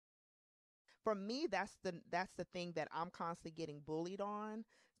for me, that's the thing that I'm constantly getting bullied on,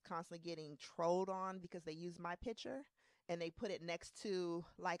 constantly getting trolled on because they use my picture and they put it next to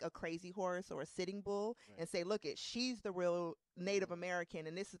like a crazy horse or a sitting bull Right. and say, look, she's the real Native American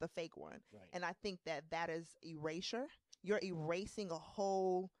and this is the fake one. Right. And I think that is erasure. You're erasing a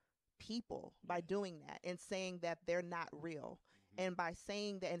whole people by Yeah. doing that and saying that they're not real. Mhm. And by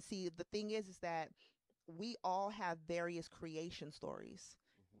saying that, and see, the thing is that we all have various creation stories.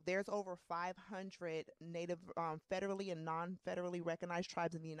 Mhm. There's over 500 native, federally and non-federally recognized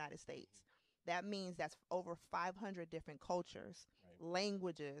tribes in the United States. That means that's over 500 different cultures, Right.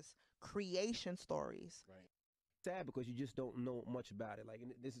 languages, creation stories. Right. Sad because you just don't know much about it. Like,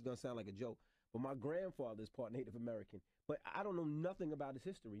 and this is gonna sound like a joke, but my grandfather is part Native American, but I don't know nothing about his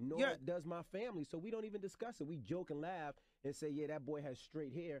history. Nor You're- does my family, so we don't even discuss it. We joke and laugh and say, "Yeah, that boy has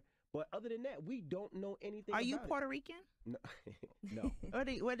straight hair." But other than that, we don't know anything. Are you about Puerto Rican? it. No, no.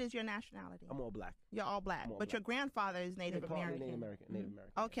 What is your nationality? I'm all black. You're all black, I'm all but black. your grandfather is Native Partly American. Native American. Native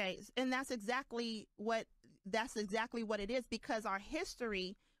American. Okay, and that's exactly what it is, because our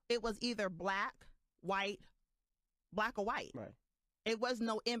history, it was either black, white, black or white. Right. It was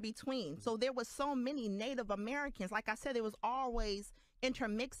no in between. So there was so many Native Americans. Like I said, it was always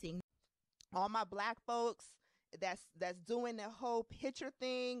intermixing. All my black folks that's doing the whole picture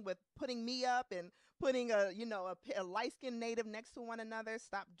thing with putting me up and putting a light skinned Native next to one another.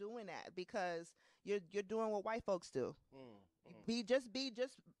 Stop doing that, because you're doing what white folks do. Mm.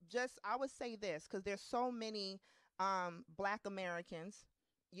 Just I would say this, because there's so many black Americans.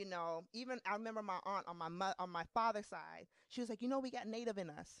 Even I remember my aunt on my father's side. She was like, we got Native in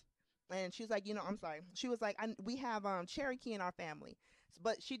us, and she was like, I'm sorry. She was like, we have Cherokee in our family,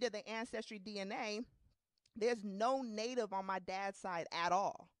 but she did the ancestry DNA. There's no Native on my dad's side at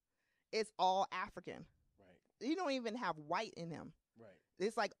all. It's all African. Right. You don't even have white in him. Right.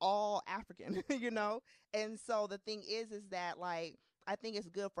 It's like all African, And so the thing is that, like, I think it's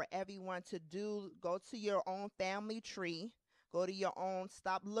good for everyone to go to your own family tree, go to your own,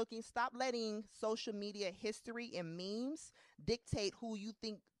 stop letting social media history and memes dictate who you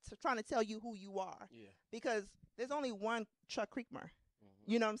think, trying to tell you who you are. Yeah. Because there's only one Chuck Creekmer. Mhm.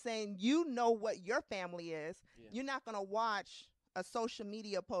 You know what I'm saying? You know what your family is. Yeah. You're not going to watch a social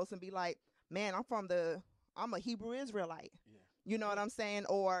media post and be like, man, I'm a Hebrew Israelite. Yeah. You know what I'm saying?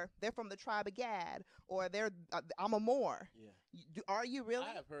 Or they're from the tribe of Gad, or I'm a Moor. Yeah. Are you really?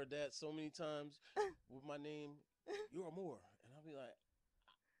 I have heard that so many times with my name. You're a Moor, and I'll be like,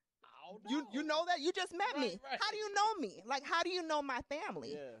 I don't know. You know that? You just met me. Right. How do you know me? Like, how do you know my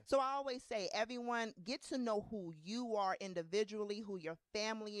family? Yeah. So I always say, everyone, get to know who you are individually, who your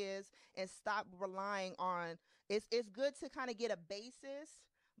family is, and stop relying on, it's good to kind of get a basis,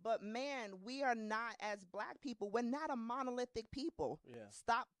 but man, we are not, as black people, we're not a monolithic people. Yeah.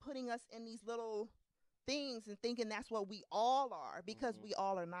 Stop putting us in these little things and thinking that's what we all are, because we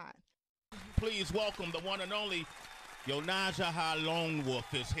all are not. Please welcome the one and only Yonasda Lonewolf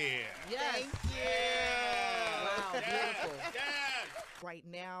is here. Yes. Thank you. Wow, beautiful. Yes. Right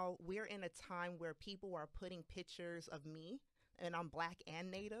now, we're in a time where people are putting pictures of me, and I'm black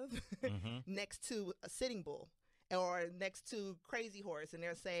and Native, next to a sitting bull or next to Crazy Horse, and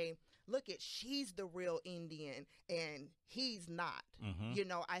they're saying, look, she's the real Indian and he's not.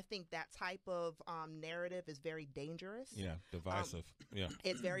 I think that type of narrative is very dangerous. Yeah, divisive. Yeah,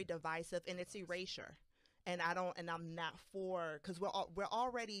 it's very divisive, and it's erasure. And I'm not for, because we're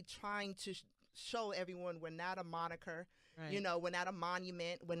already trying to show everyone we're not a moniker. Right. We're not a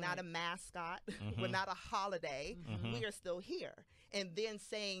monument. We're not a mascot. We're not a holiday. We are still here. And then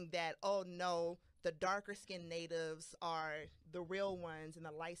saying that, oh no, the darker skinned natives are the real ones and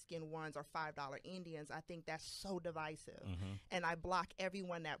the light skinned ones are $5 Indians. I think that's so divisive. And I block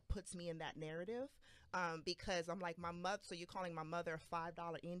everyone that puts me in that narrative. Because I'm like, my mother, so you're calling my mother a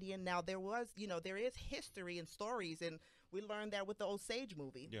 $5 Indian? Now there is history and stories, and we learned that with the Osage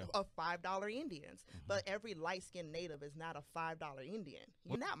movie of $5 Indians. But every light-skinned Native is not a $5 Indian.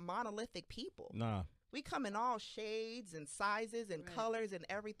 You're not monolithic people. Nah. We come in all shades and sizes and colors and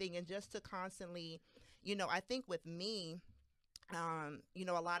everything, and just to constantly, I think with me,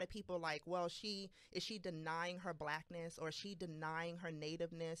 a lot of people like, well, is she denying her blackness, or is she denying her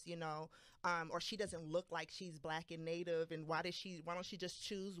nativeness, or she doesn't look like she's black and native, and why don't she just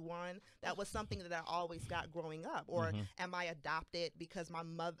choose one? That was something that I always got growing up. Or am I adopted because my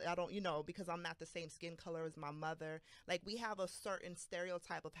mother, because I'm not the same skin color as my mother? Like, we have a certain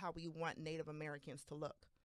stereotype of how we want Native Americans to look.